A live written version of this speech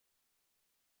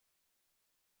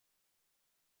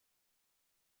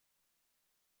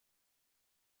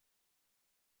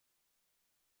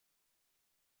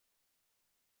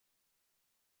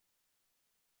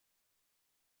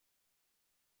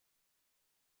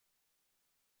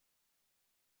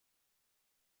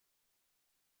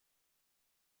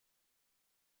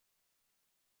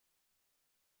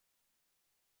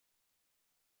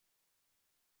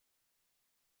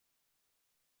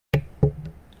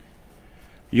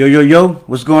Yo, yo, yo,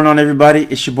 what's going on, everybody?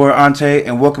 It's your boy Ante,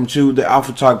 and welcome to the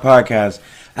Alpha Talk Podcast.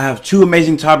 I have two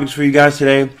amazing topics for you guys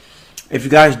today. If you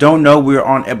guys don't know, we're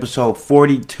on episode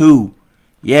 42.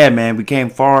 Yeah, man, we came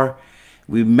far.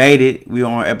 We made it. We're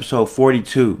on episode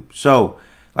 42. So,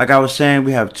 like I was saying,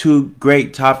 we have two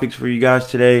great topics for you guys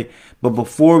today. But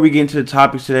before we get into the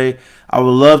topics today, I would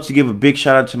love to give a big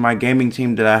shout out to my gaming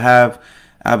team that I have.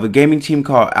 I have a gaming team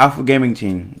called Alpha Gaming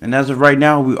Team. And as of right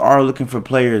now, we are looking for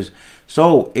players.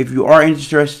 So if you are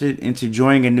interested into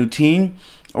joining a new team,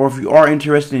 or if you are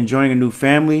interested in joining a new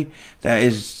family that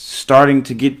is starting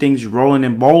to get things rolling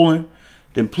and bowling,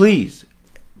 then please,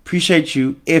 appreciate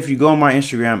you if you go on my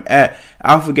Instagram at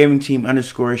Alpha Gaming Team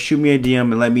 _ shoot me a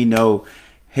DM and let me know.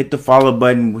 Hit the follow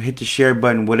button, hit the share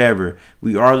button, whatever.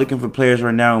 We are looking for players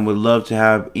right now and would love to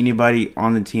have anybody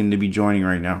on the team to be joining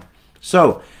right now.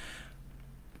 So,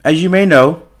 as you may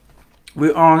know,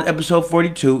 we're on episode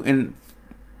 42, and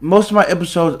most of my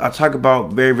episodes I talk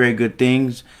about very, very good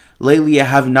things. Lately, I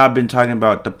have not been talking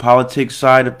about the politics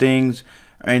side of things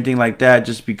or anything like that,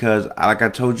 just because, like I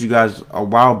told you guys a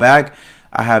while back,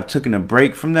 I have taken a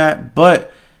break from that.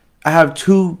 But I have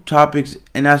two topics,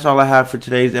 and that's all I have for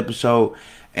today's episode.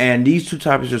 And these two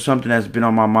topics are something that's been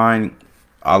on my mind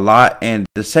a lot. And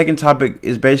the second topic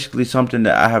is basically something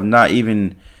that I have not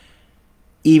even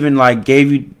like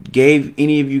gave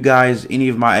any of you guys any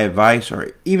of my advice,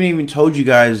 or even told you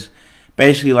guys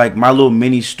basically like my little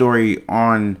mini story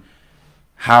on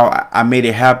how I made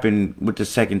it happen with the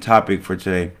second topic for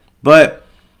today. But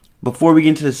before we get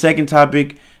into the second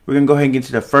topic, we're gonna go ahead and get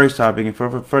to the first topic. And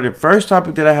for the first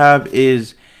topic that I have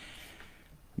is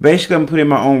basically, I'm putting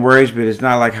my own words, but it's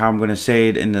not like how I'm gonna say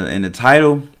it in the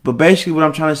title. But basically, what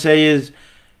I'm trying to say is,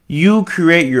 you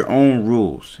create your own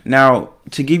rules. Now,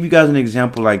 to give you guys an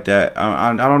example like that,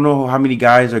 I don't know how many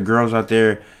guys or girls out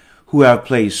there who have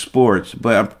played sports,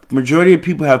 but a majority of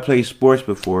people have played sports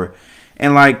before.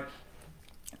 And like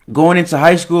going into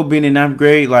high school, being in 9th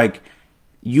grade, like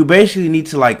you basically need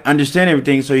to like understand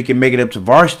everything so you can make it up to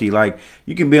varsity. Like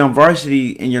you can be on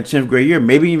varsity in your 10th grade year,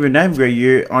 maybe even 9th grade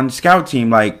year on the scout team.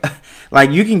 Like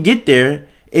you can get there.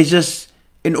 It's just,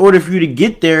 in order for you to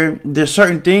get there, there's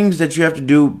certain things that you have to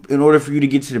do in order for you to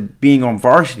get to being on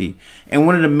varsity. And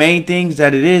one of the main things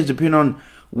that it is, depending on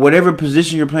whatever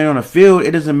position you're playing on the field,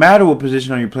 it doesn't matter what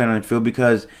position you're playing on the field,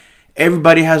 because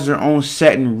everybody has their own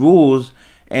set and rules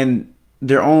and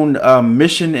their own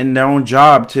mission and their own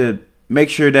job to make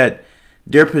sure that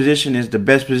their position is the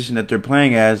best position that they're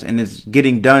playing as, and it's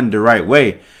getting done the right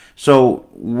way. So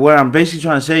what I'm basically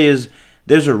trying to say is,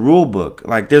 there's a rule book.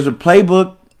 Like there's a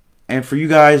playbook. And for you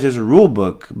guys, there's a rule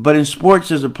book. But in sports,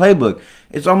 there's a playbook.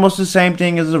 It's almost the same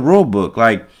thing as a rule book.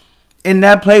 Like, in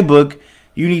that playbook,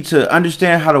 you need to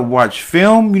understand how to watch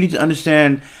film. You need to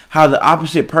understand how the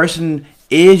opposite person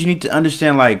is. You need to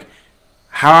understand, like,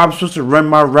 how I'm supposed to run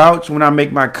my routes when I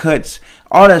make my cuts.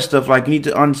 All that stuff. Like, you need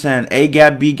to understand A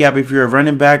gap, B gap if you're a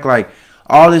running back. Like,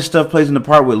 all this stuff plays in the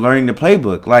part with learning the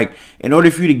playbook. Like, in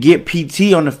order for you to get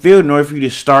PT on the field, in order for you to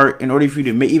start, in order for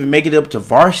you to even make it up to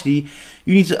varsity,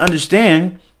 you need to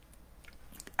understand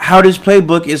how this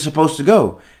playbook is supposed to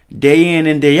go day in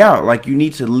and day out. Like, you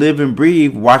need to live and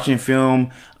breathe watching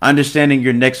film, understanding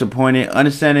your next opponent,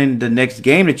 understanding the next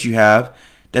game that you have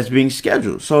that's being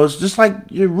scheduled. So it's just like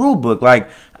your rule book. Like,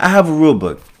 I have a rule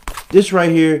book. This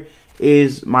right here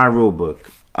is my rule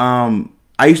book. I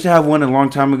used to have one a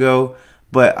long time ago,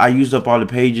 but I used up all the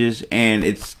pages and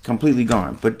it's completely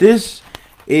gone. But this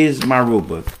is my rule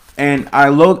book. And I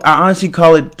honestly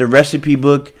call it the recipe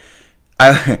book.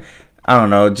 I don't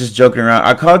know, just joking around.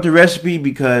 I call it the recipe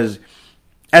because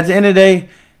at the end of the day,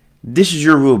 this is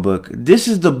your rule book. This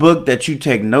is the book that you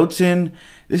take notes in.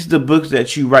 This is the books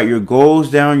that you write your goals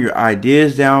down, your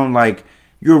ideas down. Like,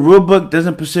 your rule book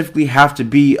doesn't specifically have to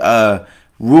be a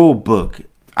rule book.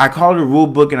 I call it a rule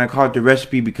book and I call it the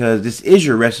recipe because this is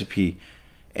your recipe.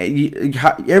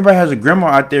 Everybody has a grandma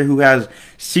out there who has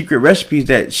secret recipes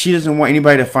that she doesn't want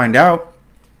anybody to find out.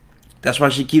 That's why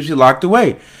she keeps it locked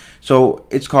away. So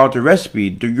it's called the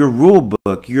recipe, your rule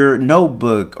book, your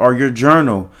notebook, or your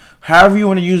journal. However you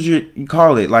want to you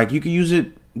call it. Like, you can use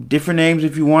it different names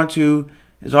if you want to.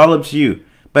 It's all up to you.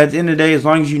 But at the end of the day, as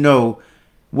long as you know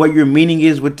what your meaning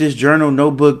is with this journal,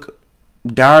 notebook,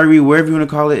 diary, wherever you want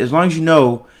to call it, as long as you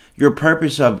know your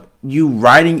purpose of you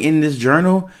writing in this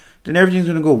journal, then everything's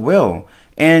going to go well.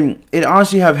 And it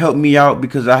honestly have helped me out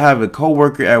because I have a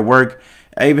coworker at work.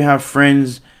 I even have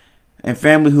friends and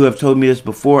family who have told me this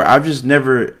before. I've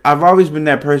always been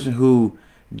that person who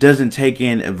doesn't take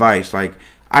in advice. Like,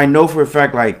 I know for a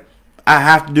fact, like, I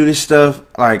have to do this stuff.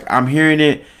 Like, I'm hearing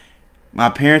it. My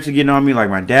parents are getting on me.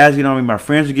 Like, my dad's getting on me. My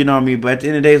friends are getting on me. But at the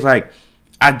end of the day, it's like,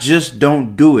 I just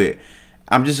don't do it.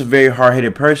 I'm just a very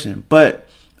hard-headed person. But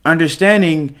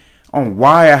understanding on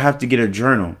why I have to get a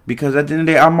journal, because at the end of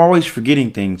the day, I'm always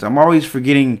forgetting things. I'm always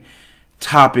forgetting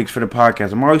topics for the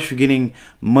podcast. I'm always forgetting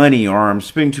money, or I'm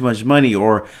spending too much money,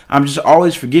 or I'm just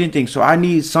always forgetting things. So I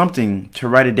need something to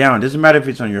write it down. Doesn't matter if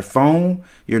it's on your phone,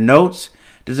 your notes.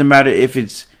 Doesn't matter if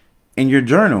it's in your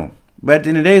journal. But at the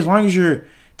end of the day, as long as you're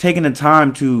taking the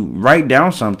time to write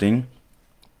down something,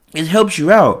 it helps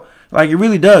you out. Like, it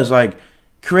really does. Like,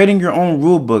 creating your own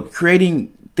rule book,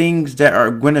 creating things that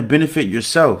are going to benefit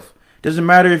yourself. Doesn't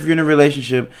matter if you're in a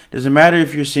relationship. Doesn't matter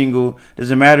if you're single.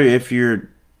 Doesn't matter if you're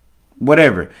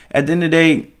whatever. At the end of the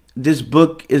day, this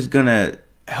book is going to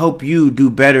help you do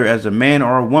better as a man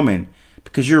or a woman,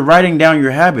 because you're writing down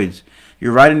your habits.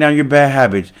 You're writing down your bad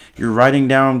habits. You're writing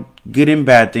down good and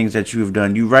bad things that you have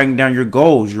done. You're writing down your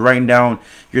goals. You're writing down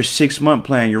your 6-month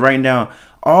plan. You're writing down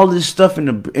all this stuff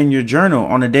in your journal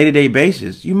on a day-to-day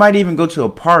basis. You might even go to a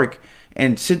park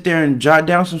and sit there and jot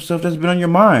down some stuff that's been on your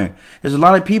mind. There's a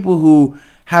lot of people who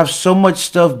have so much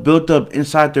stuff built up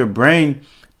inside their brain,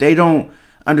 they don't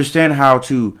understand how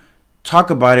to talk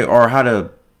about it, or how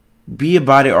to be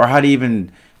about it, or how to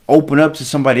even open up to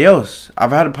somebody else.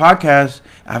 I've had a podcast,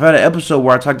 I've had an episode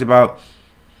where I talked about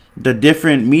the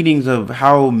different meanings of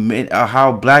how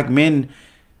black men,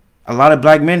 a lot of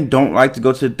black men don't like to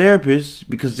go to the therapist,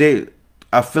 because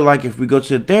I feel like if we go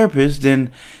to the therapist,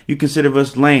 then you consider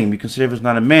us lame, you consider us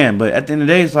not a man. But at the end of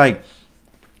the day, it's like,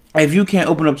 if you can't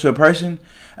open up to a person,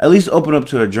 at least open up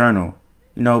to a journal.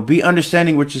 You know, be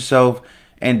understanding with yourself,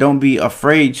 and don't be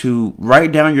afraid to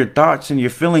write down your thoughts and your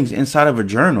feelings inside of a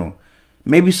journal.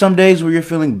 Maybe some days where you're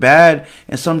feeling bad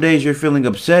and some days you're feeling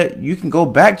upset, you can go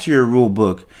back to your rule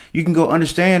book. You can go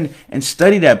understand and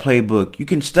study that playbook. You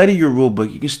can study your rule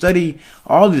book. You can study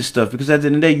all this stuff, because at the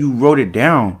end of the day, you wrote it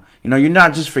down. You know, you're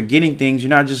not just forgetting things. You're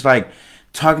not just like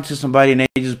talking to somebody and they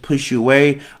just push you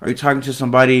away, or you're talking to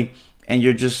somebody and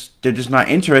they're just not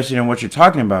interested in what you're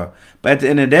talking about. But at the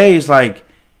end of the day, it's like,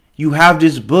 you have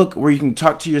this book where you can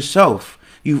talk to yourself.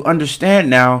 You understand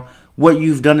now what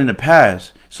you've done in the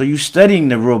past. So you're studying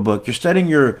the rule book. You're studying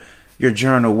your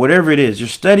journal, whatever it is. You're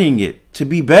studying it to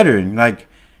be better. And like,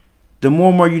 the more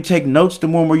and more you take notes, the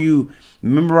more and more you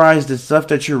memorize the stuff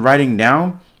that you're writing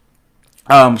down.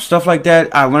 Stuff like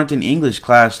that I learned in English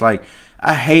class. Like,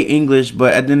 I hate English,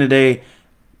 but at the end of the day,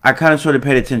 I kind of sort of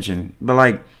paid attention. But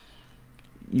like,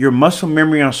 your muscle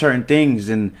memory on certain things,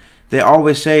 and they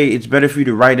always say it's better for you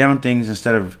to write down things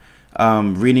instead of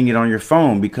reading it on your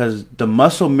phone, because the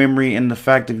muscle memory and the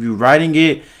fact of you writing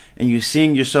it and you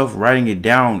seeing yourself writing it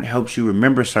down helps you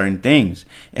remember certain things.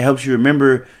 It helps you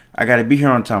remember, I got to be here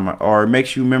on time, or it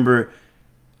makes you remember,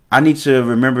 I need to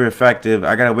remember the fact that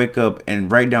I got to wake up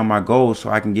and write down my goals so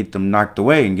I can get them knocked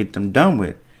away and get them done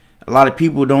with. A lot of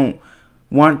people don't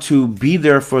want to be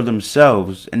there for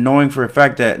themselves, and knowing for a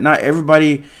fact that not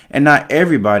everybody,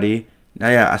 now,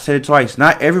 yeah, I said it twice.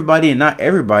 Not everybody and not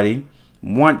everybody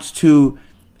wants to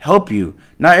help you.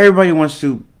 Not everybody wants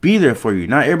to be there for you.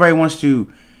 Not everybody wants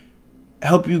to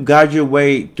help you guide your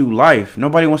way through life.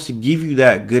 Nobody wants to give you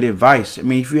that good advice. I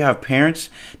mean, if you have parents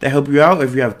that help you out,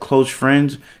 if you have close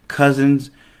friends,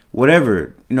 cousins,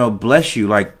 whatever, you know, bless you.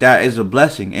 Like, that is a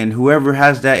blessing. And whoever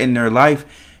has that in their life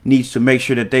needs to make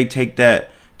sure that they take that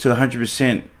to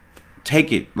 100%.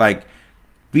 Take it. Like,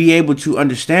 be able to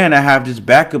understand I have this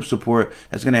backup support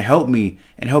that's going to help me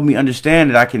and help me understand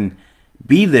that I can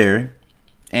be there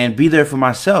and be there for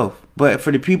myself. But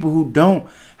for the people who don't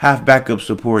have backup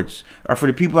supports, or for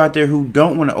the people out there who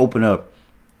don't want to open up,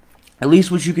 at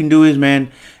least what you can do is, man,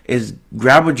 is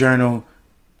grab a journal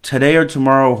today or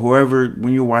tomorrow, whoever,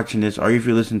 when you're watching this, or if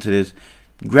you're listening to this,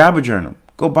 grab a journal.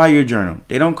 Go buy your journal.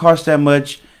 They don't cost that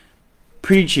much.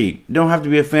 Pretty cheap. You don't have to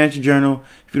be a fancy journal.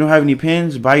 If you don't have any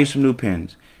pens, buy you some new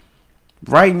pens.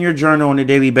 Write in your journal on a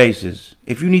daily basis.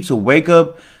 If you need to wake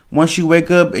up, once you wake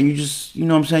up and you just, you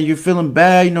know what I'm saying, you're feeling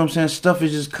bad, you know what I'm saying, stuff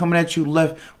is just coming at you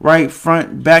left, right,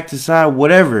 front, back to side,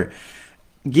 whatever.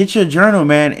 Get your journal,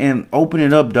 man, and open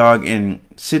it up, dog, and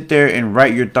sit there and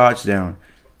write your thoughts down.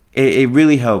 It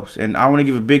really helps. And I want to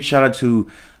give a big shout out to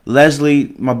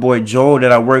Leslie, my boy Joel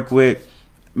that I work with,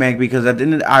 man, because at the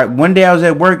end of one day I was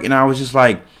at work and I was just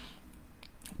like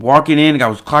walking in, I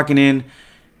was clocking in,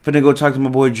 finna go talk to my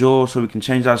boy Joel so we can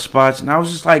change our spots. And I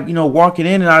was just like, you know, walking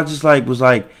in, and I just like was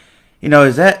like, you know,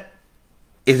 is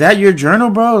that your journal,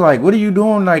 bro? Like, what are you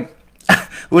doing, like,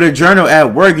 with a journal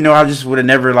at work? You know, I just would have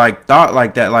never like thought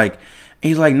like that. Like,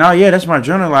 he's like, no, yeah, that's my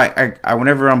journal. Like, I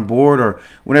whenever I'm bored or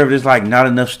whenever there's like not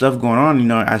enough stuff going on, you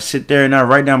know, I sit there and I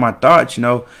write down my thoughts, you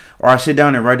know, or I sit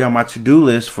down and write down my to-do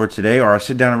list for today, or I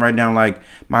sit down and write down like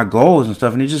my goals and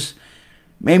stuff. And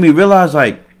made me realize,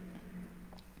 like,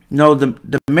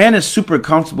 the man is super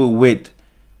comfortable with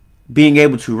being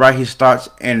able to write his thoughts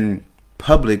in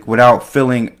public without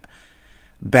feeling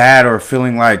bad or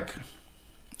feeling like,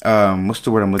 what's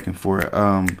the word I'm looking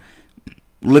for?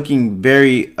 Looking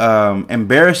very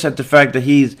embarrassed at the fact that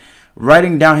he's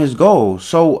writing down his goals.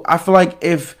 So I feel like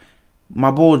if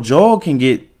my boy Joel can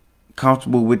get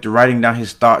comfortable with the writing down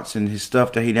his thoughts and his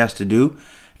stuff that he has to do,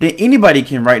 then anybody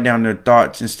can write down their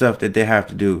thoughts and stuff that they have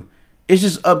to do. It's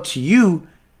just up to you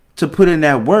to put in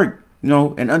that work,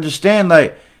 and understand,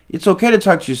 like, it's okay to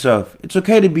talk to yourself. It's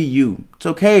okay to be you. It's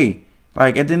okay.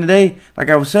 Like, at the end of the day, like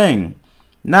I was saying,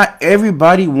 not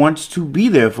everybody wants to be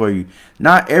there for you.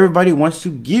 Not everybody wants to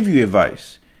give you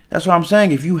advice. That's what I'm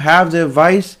saying. If you have the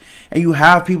advice and you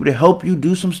have people to help you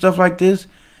do some stuff like this,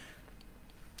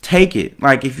 take it.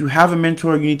 Like, if you have a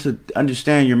mentor, you need to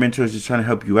understand your mentor is just trying to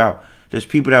help you out. There's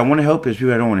people that want to help. There's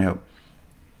people that don't want to help.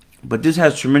 But this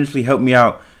has tremendously helped me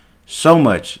out so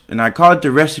much. And I call it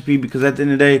the recipe because at the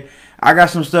end of the day, I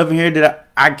got some stuff in here that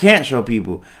I can't show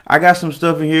people. I got some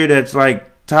stuff in here that's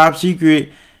like top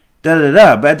secret,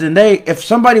 da-da-da. But at the end of the day, if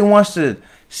somebody wants to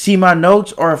see my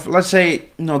notes, or if, let's say,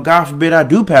 God forbid I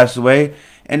do pass away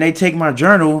and they take my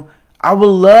journal, I would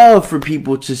love for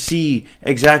people to see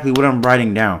exactly what I'm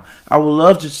writing down. I would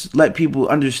love to let people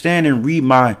understand and read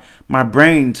my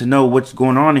brain to know what's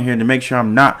going on in here, to make sure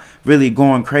I'm not really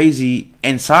going crazy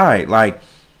inside. Like,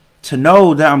 to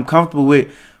know that I'm comfortable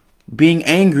with being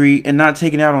angry and not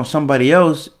taking it out on somebody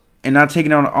else and not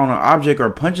taking it on an object or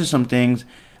punching some things.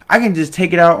 I can just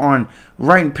take it out on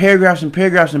writing paragraphs and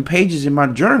paragraphs and pages in my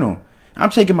journal. I'm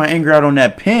taking my anger out on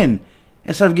that pen.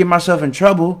 Instead of getting myself in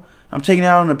trouble, I'm taking it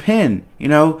out on a pen. A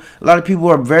lot of people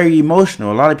are very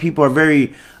emotional. A lot of people are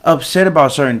very upset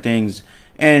about certain things.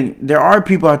 And there are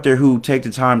people out there who take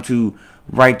the time to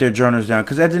write their journals down.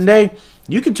 Because at the end of the day,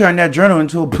 you can turn that journal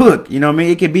into a book. You know what I mean?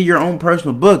 It could be your own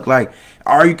personal book. Like,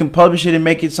 or you can publish it and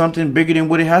make it something bigger than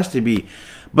what it has to be.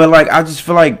 But, like, I just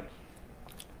feel like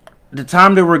the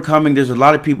time that we're coming, there's a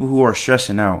lot of people who are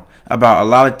stressing out about a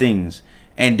lot of things.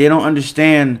 And they don't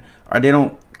understand,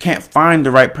 or can't find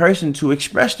the right person to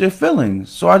express their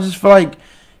feelings. So I just feel like,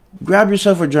 grab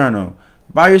yourself a journal.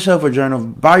 Buy yourself a journal.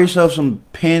 Buy yourself some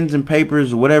pens and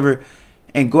papers or whatever.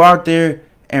 And go out there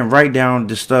and write down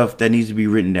the stuff that needs to be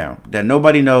written down, that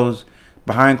nobody knows,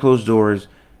 behind closed doors,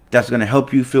 that's going to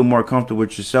help you feel more comfortable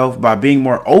with yourself by being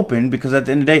more open. Because at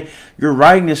the end of the day, you're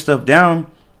writing this stuff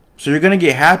down, so you're going to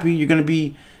get happy. You're going to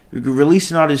be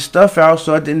releasing all this stuff out.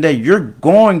 So at the end of the day, you're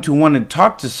going to want to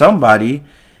talk to somebody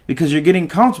because you're getting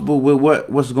comfortable with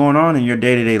what's going on in your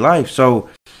day-to-day life. So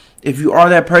if you are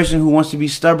that person who wants to be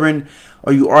stubborn,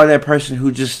 or you are that person who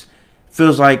just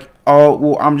feels like, oh,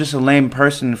 well, I'm just a lame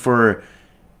person for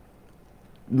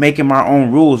making my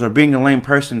own rules, or being a lame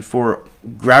person for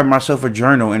grabbing myself a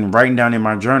journal and writing down in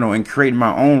my journal and creating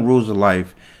my own rules of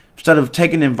life, instead of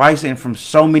taking advice in from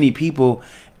so many people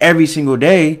every single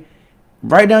day,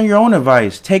 write down your own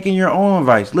advice, taking your own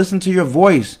advice, listen to your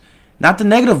voice, not the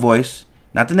negative voice,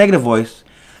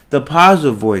 the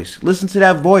positive voice. Listen to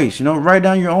that voice, write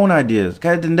down your own ideas.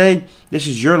 Because at the end of the day, this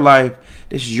is your life,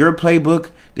 this is your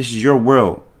playbook, this is your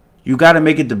world. You got to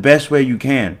make it the best way you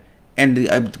can. And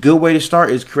a good way to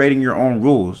start is creating your own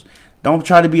rules. Don't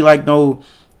try to be like no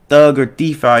thug or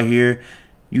thief out here.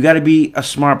 You got to be a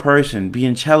smart person. Be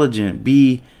intelligent.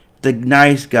 Be the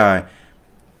nice guy.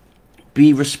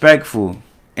 Be respectful.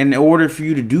 And in order for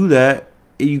you to do that,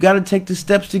 you got to take the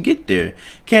steps to get there. You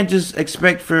can't just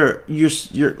expect for you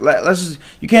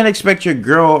can't expect your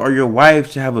girl or your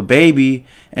wife to have a baby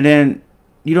and then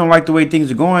you don't like the way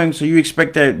things are going, so you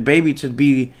expect that baby to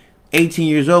be 18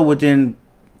 years old within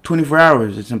 24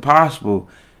 hours. It's impossible.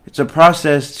 It's a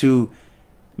process to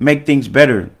make things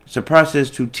better. It's a process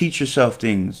to teach yourself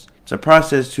things. It's a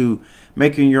process to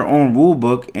making your own rule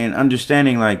book and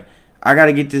understanding, like, I got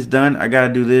to get this done. I got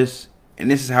to do this. And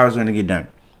this is how it's going to get done.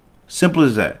 Simple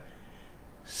as that.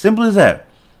 Simple as that.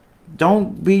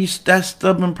 Don't be that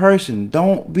stubborn person.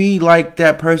 Don't be like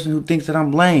that person who thinks that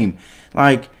I'm lame.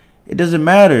 Like, it doesn't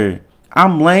matter.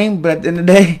 I'm lame, but at the end of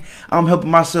the day, I'm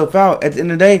helping myself out. At the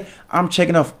end of the day, I'm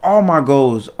checking off all my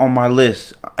goals on my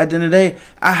list. At the end of the day,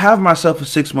 I have myself a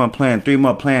 6-month plan,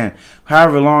 3-month plan,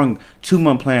 however long,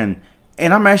 2-month plan.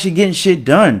 And I'm actually getting shit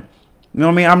done. You know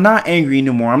what I mean? I'm not angry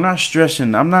anymore. I'm not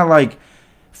stressing. I'm not like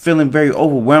feeling very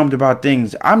overwhelmed about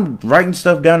things. I'm writing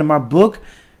stuff down in my book,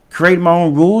 creating my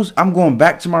own rules. I'm going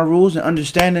back to my rules and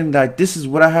understanding that this is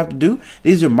what I have to do.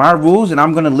 These are my rules and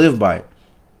I'm going to live by it.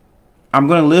 I'm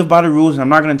going to live by the rules, and I'm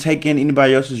not going to take in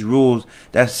anybody else's rules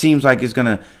that seems like it's going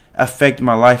to affect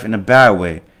my life in a bad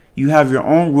way. You have your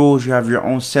own rules. You have your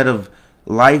own set of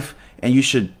life and you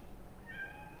should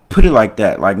put it like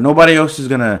that. Like, nobody else is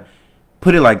gonna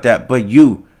put it like that but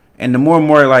you. And the more and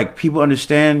more, like, people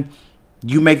understand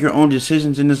you make your own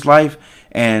decisions in this life,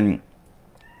 and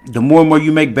the more and more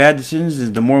you make bad decisions,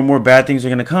 is the more and more bad things are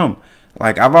gonna come.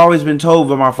 Like, I've always been told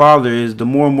by my father, is the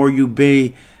more and more you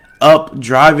be up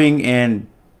driving and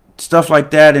stuff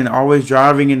like that, and always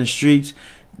driving in the streets,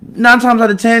 9 times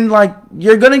out of 10, like,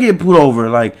 you're gonna get pulled over.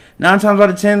 Like, 9 times out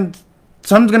of 10,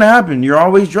 something's gonna happen. You're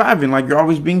always driving, like, you're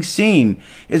always being seen.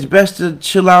 It's best to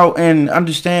chill out and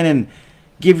understand and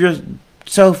give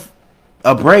yourself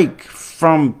a break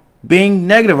from being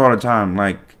negative all the time.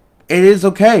 Like, it is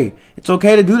okay. It's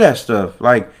okay to do that stuff.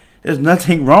 Like, there's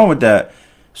nothing wrong with that.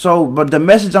 So, but the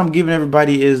message I'm giving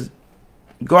everybody is,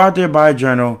 go out there, buy a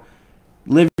journal,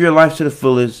 live your life to the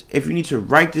fullest. If you need to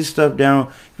write this stuff down,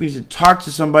 if you need to talk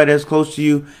to somebody that's close to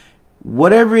you,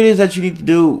 whatever it is that you need to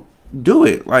do, do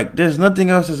it. Like, there's nothing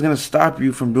else that's going to stop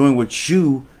you from doing what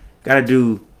you got to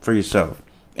do for yourself.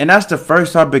 And that's the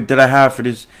first topic that I have for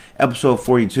this episode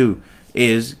 42,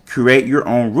 is create your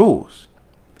own rules.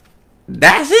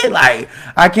 That's it. Like,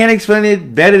 I can't explain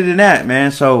it better than that,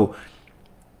 man. So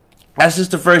that's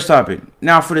just the first topic.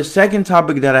 Now, for the second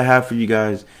topic that I have for you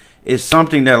guys, is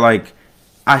something that, like,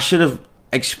 I should have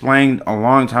explained a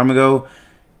long time ago.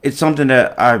 It's something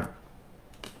that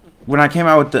when I came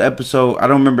out with the episode, I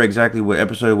don't remember exactly what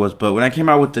episode it was, but when I came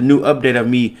out with the new update of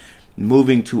me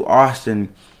moving to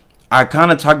Austin, I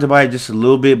kind of talked about it just a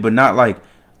little bit, but not like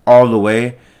all the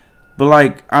way. But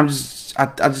like, I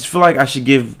just feel like I should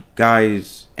give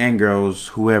guys and girls,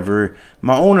 whoever,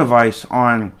 my own advice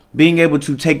on being able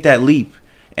to take that leap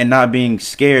and not being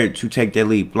scared to take that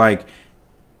leap. Like,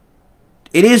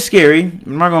 it is scary,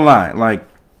 I'm not gonna lie. Like,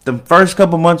 the first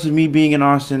couple months of me being in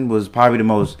Austin was probably the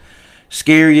most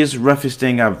scariest, roughest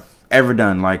thing I've ever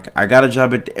done. Like, I got a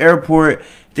job at the airport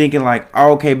thinking like,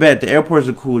 oh, okay, bet the airport's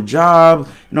a cool job,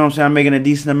 you know what I'm saying, I'm making a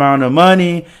decent amount of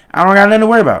money, I don't got nothing to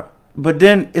worry about. But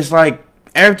then it's like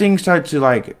everything started to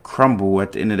like crumble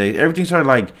at the end of the day. Everything started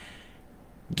like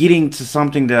getting to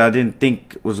something that I didn't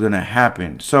think was gonna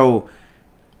happen. So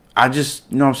I just,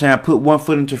 you know what I'm saying, I put one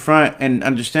foot into front and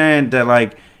understand that,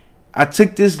 like, I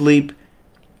took this leap,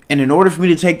 and in order for me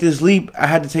to take this leap, I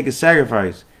had to take a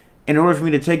sacrifice. In order for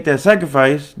me to take that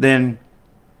sacrifice, then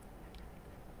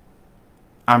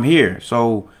I'm here.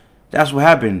 So that's what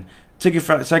happened. Took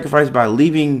a sacrifice by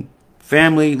leaving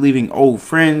family, leaving old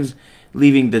friends,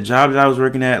 leaving the job that I was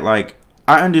working at. Like,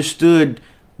 I understood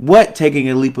what taking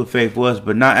a leap of faith was,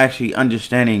 but not actually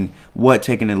understanding what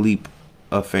taking a leap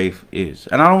of faith is.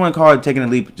 And I don't want to call it taking a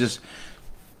leap, just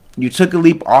you took a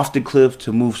leap off the cliff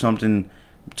to move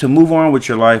on with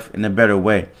your life in a better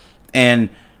way. And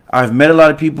I've met a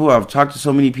lot of people, I've talked to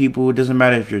so many people. It doesn't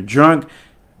matter if you're drunk,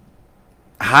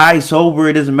 high, sober,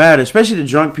 it doesn't matter, especially the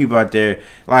drunk people out there.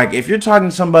 Like, if you're talking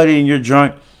to somebody and you're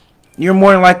drunk, you're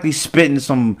more than likely spitting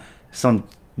some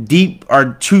deep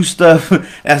or true stuff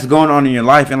that's going on in your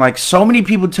life. And like, so many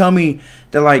people tell me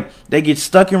that, like, they get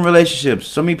stuck in relationships.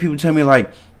 So many people tell me,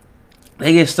 like,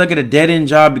 they get stuck at a dead-end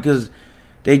job because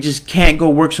they just can't go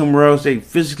work somewhere else. They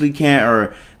physically can't,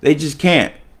 or they just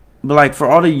can't. But like, for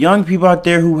all the young people out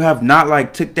there who have not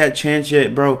like took that chance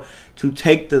yet, bro, to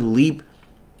take the leap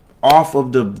off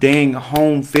of the dang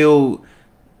home field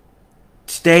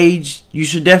stage, you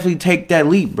should definitely take that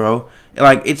leap, bro.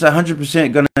 Like, it's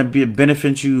 100% gonna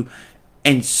benefit you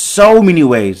in so many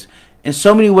ways. In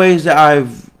so many ways that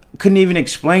couldn't even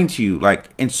explain to you. Like,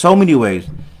 in so many ways.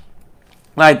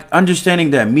 Like,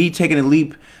 understanding that me taking a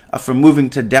leap from moving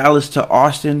to Dallas to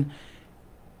Austin,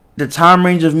 the time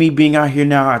range of me being out here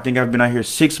now, I think I've been out here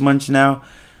 6 months now.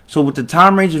 So with the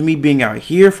time range of me being out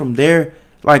here from there,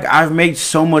 like, I've made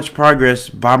so much progress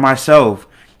by myself,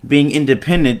 being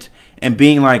independent and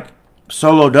being like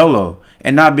solo dolo,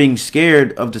 and not being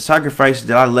scared of the sacrifices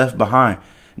that I left behind.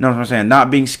 You know what I'm saying?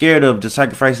 Not being scared of the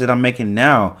sacrifices that I'm making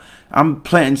now. I'm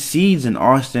planting seeds in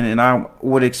Austin, and I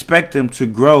would expect them to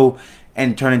grow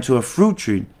and turn into a fruit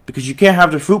tree, because you can't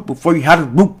have the fruit before you have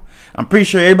the root. I'm pretty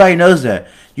sure everybody knows that.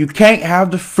 You can't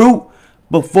have the fruit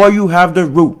before you have the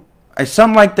root. It's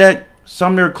something like that,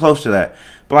 somewhere close to that.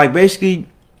 But like, basically,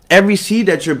 every seed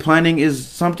that you're planting is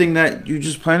something that you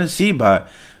just plant a seed by.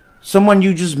 Someone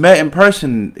you just met in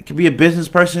person. It could be a business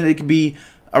person. It could be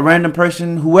a random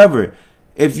person, whoever.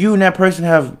 If you and that person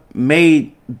have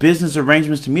made business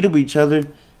arrangements to meet up with each other,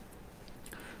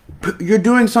 you're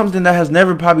doing something that has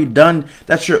never probably done,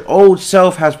 that your old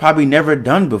self has probably never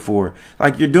done before.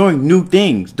 Like, you're doing new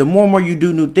things. The more and more you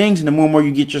do new things, and the more and more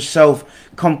you get yourself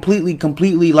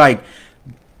completely like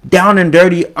down and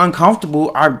dirty,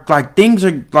 uncomfortable, are like, things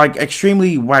are like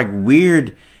extremely like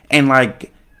weird and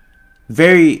like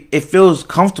it feels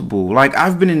comfortable. Like,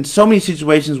 I've been in so many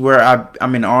situations where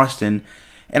I'm in Austin,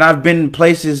 and I've been in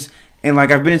places, and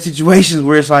like, I've been in situations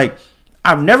where it's like,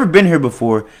 I've never been here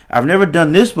before. I've never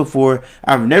done this before.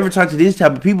 I've never talked to these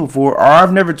type of people before, or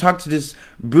I've never talked to this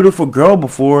beautiful girl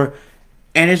before.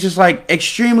 And it's just like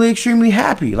extremely, extremely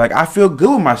happy. Like, I feel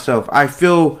good with myself. I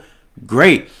feel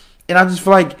great. And I just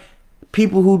feel like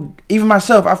people who, even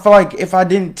myself, I feel like if I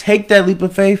didn't take that leap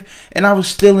of faith and I was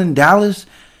still in Dallas,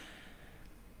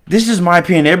 this is my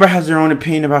opinion. Everybody has their own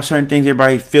opinion about certain things.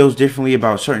 Everybody feels differently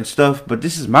about certain stuff. But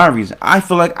this is my reason. I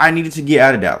feel like I needed to get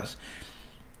out of Dallas.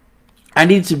 I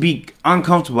needed to be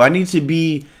uncomfortable. I need to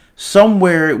be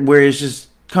somewhere where it's just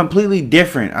completely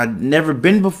different. I'd never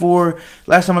been before.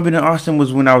 Last time I've been in Austin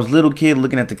was when I was a little kid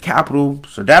looking at the Capitol.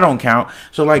 So that don't count.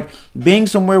 So like being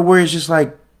somewhere where it's just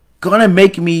like gonna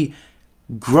make me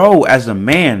grow as a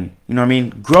man. You know what I mean?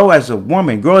 Grow as a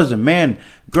woman. Grow as a man.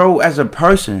 Grow as a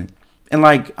person. And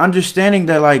like understanding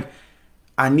that like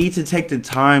I need to take the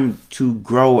time to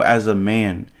grow as a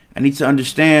man. I need to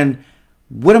understand,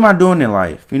 what am I doing in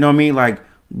life? You know what I mean? Like,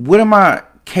 what am I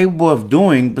capable of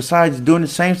doing besides doing the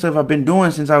same stuff I've been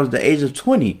doing since I was the age of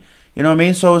 20? You know what I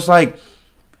mean? So it's like,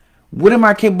 what am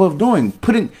I capable of doing?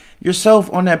 Putting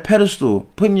yourself on that pedestal,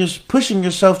 pushing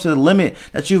yourself to the limit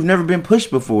that you've never been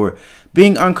pushed before,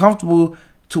 being uncomfortable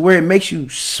to where it makes you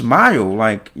smile.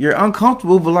 Like, you're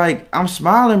uncomfortable, but like, I'm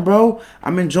smiling, bro.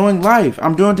 I'm enjoying life.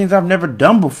 I'm doing things I've never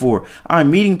done before.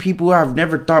 I'm meeting people I've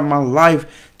never thought in my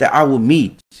life that I will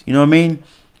meet. You know what I mean?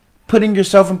 Putting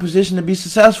yourself in position to be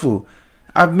successful.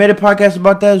 I've made a podcast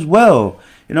about that as well.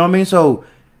 You know what I mean? So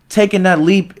taking that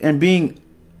leap and being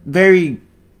very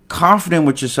confident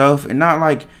with yourself and not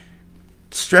like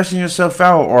stressing yourself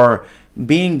out or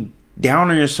being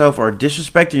down on yourself or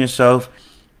disrespecting yourself,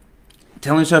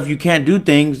 telling yourself you can't do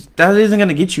things, that isn't going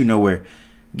to get you nowhere.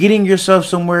 Getting yourself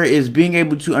somewhere is being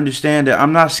able to understand that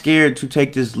I'm not scared to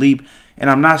take this leap, and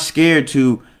I'm not scared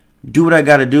to do what I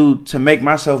got to do to make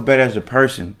myself better as a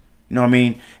person. You know what I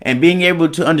mean? And being able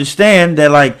to understand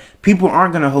that like people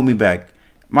aren't going to hold me back.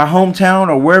 My hometown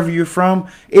or wherever you're from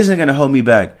isn't going to hold me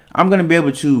back. I'm going to be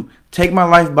able to take my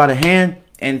life by the hand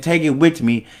and take it with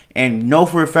me and know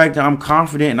for a fact that I'm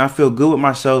confident and I feel good with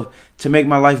myself to make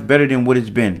my life better than what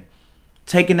it's been.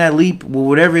 Taking that leap, well,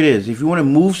 whatever it is. If you want to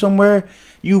move somewhere,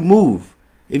 you move.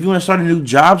 If you want to start a new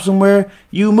job somewhere,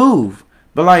 you move.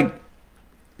 But like,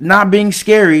 not being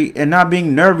scary and not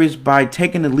being nervous by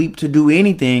taking the leap to do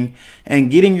anything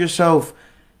and getting yourself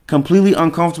completely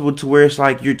uncomfortable to where it's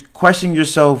like you're questioning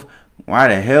yourself, why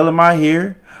the hell am I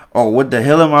here? Or what the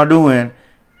hell am I doing?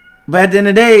 But at the end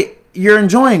of the day, you're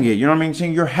enjoying it. You know what I mean?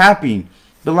 Saying you're happy.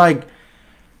 But like,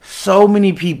 so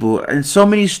many people and so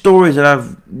many stories that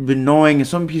I've been knowing and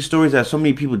so many stories that so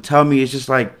many people tell me, it's just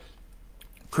like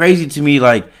crazy to me,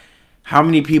 like how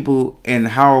many people and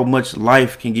how much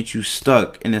life can get you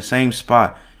stuck in the same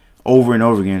spot over and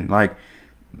over again. Like,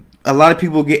 a lot of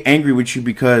people get angry with you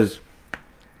because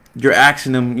you're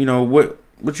asking them, you know,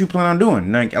 what you plan on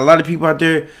doing. Like, a lot of people out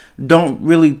there don't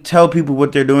really tell people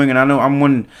what they're doing, and I know I'm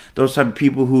one of those type of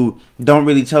people who don't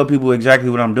really tell people exactly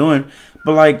what I'm doing.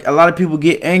 But like, a lot of people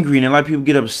get angry and a lot of people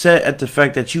get upset at the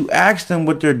fact that you ask them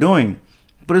what they're doing.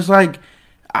 But it's like,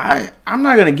 I'm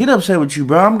not gonna get upset with you,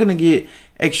 bro. I'm gonna get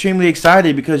extremely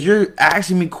excited because you're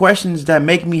asking me questions that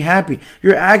make me happy.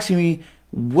 You're asking me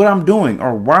what I'm doing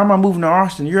or why am I moving to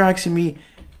Austin. You're asking me,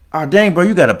 oh dang, bro,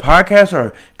 you got a podcast,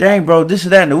 or dang, bro, this or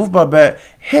that and the whoop about that.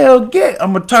 Hell yeah,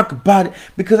 I'm gonna talk about it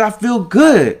because I feel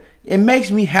good. It makes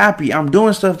me happy. I'm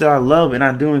doing stuff that I love and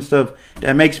I'm doing stuff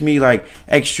that makes me like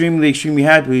extremely, extremely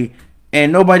happy.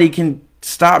 And nobody can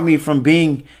stop me from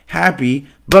being happy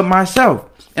but myself.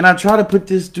 And I try to put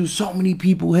this through so many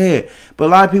people's head. But a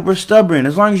lot of people are stubborn.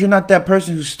 As long as you're not that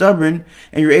person who's stubborn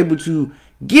and you're able to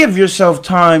give yourself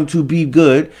time to be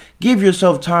good, give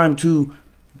yourself time to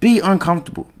be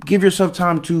uncomfortable, give yourself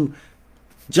time to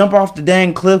jump off the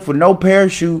dang cliff with no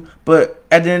parachute. But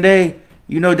at the end of the day,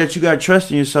 you know that you got to trust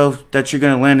in yourself that you're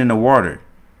going to land in the water.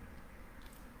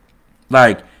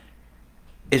 Like,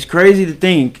 it's crazy to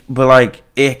think, but like,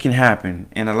 it can happen.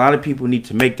 And a lot of people need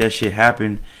to make that shit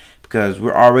happen because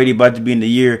we're already about to be in the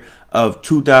year of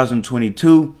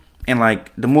 2022. And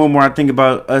like, the more and more I think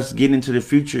about us getting into the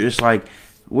future, it's like,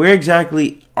 where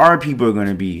exactly are people going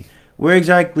to be? Where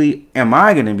exactly am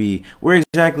I going to be? Where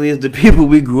exactly is the people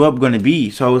we grew up going to be?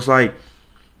 So it's like,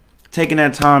 taking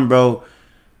that time, bro,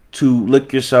 to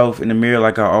look yourself in the mirror,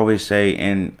 like I always say,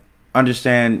 and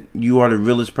understand you are the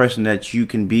realest person that you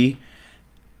can be,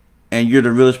 and you're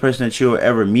the realest person that you'll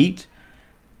ever meet,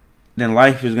 then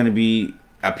life is going to be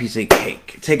a piece of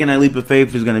cake. Taking that leap of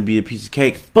faith is going to be a piece of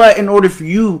cake. But in order for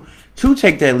you to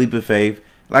take that leap of faith.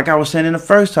 Like I was saying in the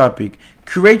first topic,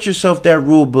 create yourself that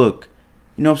rule book.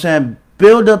 You know what I'm saying?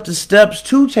 Build up the steps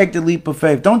to take the leap of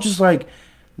faith. Don't just like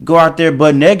go out there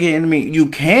butt naked. I mean, you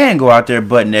can go out there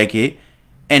butt naked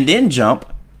and then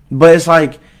jump, but it's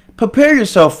like prepare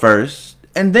yourself first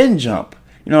and then jump.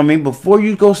 You know what I mean? Before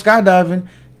you go skydiving,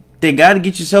 they got to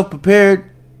get yourself prepared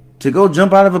to go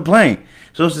jump out of a plane.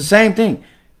 So it's the same thing.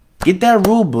 Get that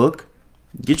rule book,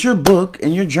 get your book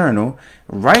and your journal,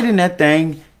 write in that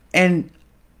thing, and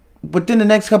within the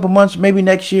next couple months, maybe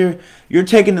next year, you're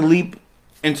taking the leap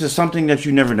into something that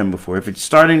you've never done before. If it's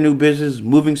starting a new business,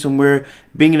 moving somewhere,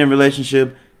 being in a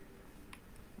relationship,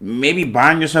 maybe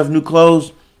buying yourself new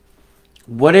clothes,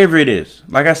 whatever it is.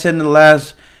 Like I said in the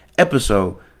last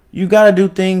episode, you got to do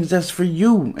things that's for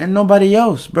you and nobody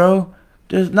else, bro.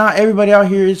 There's not everybody out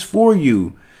here is for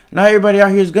you. Not everybody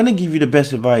out here is going to give you the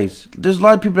best advice. There's a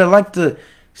lot of people that like to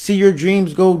see your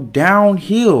dreams go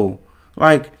downhill.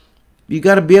 Like, you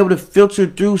got to be able to filter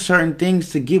through certain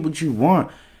things to get what you want.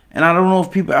 And I don't know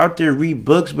if people out there read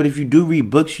books, but if you do read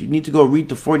books, you need to go read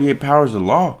the 48 Powers of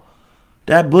Law.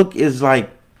 That book is like,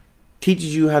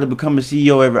 teaches you how to become a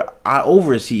CEO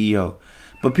over a CEO.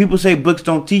 But people say books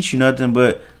don't teach you nothing,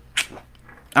 but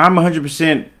I'm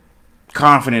 100%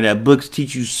 confident that books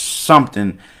teach you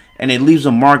something, and it leaves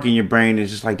a mark in your brain.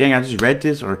 It's just like, dang, I just read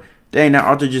this, or dang, that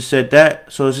author just said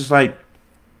that. So it's just like,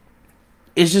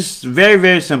 it's just very,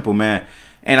 very simple, man.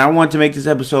 And I want to make this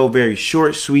episode very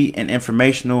short, sweet, and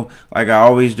informational, like I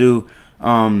always do.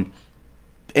 And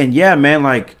yeah, man,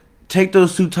 like, take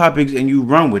those two topics and you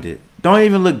run with it. Don't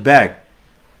even look back.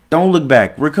 Don't look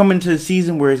back. We're coming to the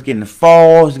season where it's getting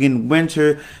fall, it's getting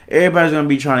winter. Everybody's going to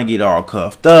be trying to get all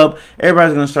cuffed up.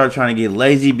 Everybody's going to start trying to get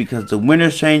lazy because the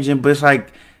winter's changing. But it's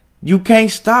like, you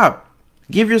can't stop.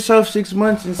 Give yourself 6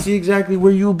 months and see exactly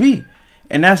where you'll be.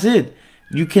 And that's it.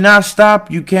 You cannot stop.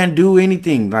 You can't do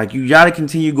anything. Like, you got to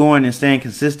continue going and staying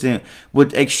consistent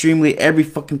with extremely every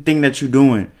fucking thing that you're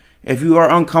doing. If you are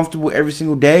uncomfortable every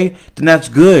single day, then that's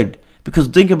good. Because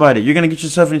think about it. You're going to get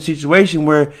yourself in a situation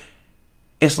where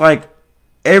it's like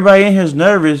everybody in here is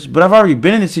nervous, but I've already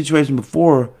been in this situation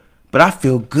before, but I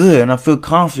feel good and I feel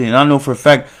confident. I know for a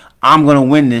fact I'm going to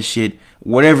win this shit,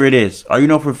 whatever it is. Or you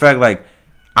know for a fact, like,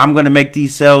 I'm going to make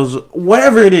these sales,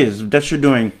 whatever it is that you're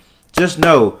doing. Just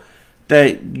know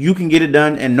that you can get it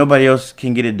done and nobody else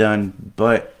can get it done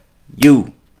but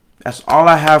you. That's all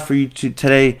I have for you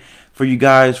today, for you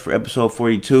guys, for episode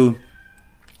 42.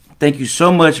 Thank you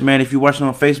so much, man. If you're watching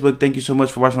on Facebook, thank you so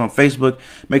much for watching on Facebook.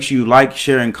 Make sure you like,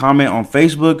 share, and comment on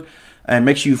Facebook. And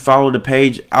make sure you follow the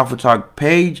page, Alpha Talk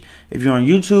page. If you're on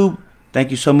YouTube, thank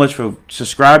you so much for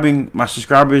subscribing. My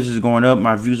subscribers is going up.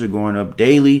 My views are going up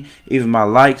daily. Even my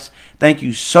likes. Thank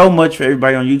you so much for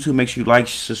everybody on YouTube. Make sure you like,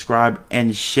 subscribe,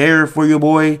 and share for your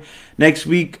boy. Next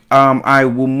week, I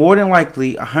will more than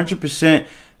likely, 100%,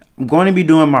 I'm going to be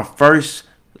doing my first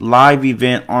live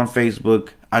event on Facebook.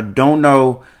 I don't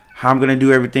know how I'm going to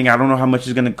do everything. I don't know how much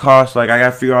it's going to cost. Like, I got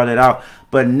to figure all that out.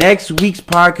 But next week's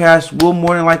podcast will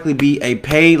more than likely be a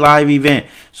paid live event.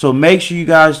 So make sure you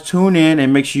guys tune in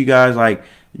and make sure you guys, like,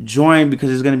 join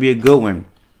because it's going to be a good one.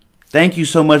 Thank you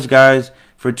so much, guys,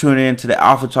 for tuning in to the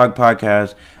Alpha Talk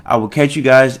podcast. I will catch you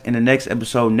guys in the next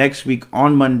episode next week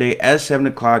on Monday at 7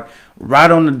 o'clock,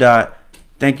 right on the dot.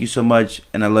 Thank you so much,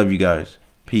 and I love you guys.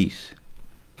 Peace.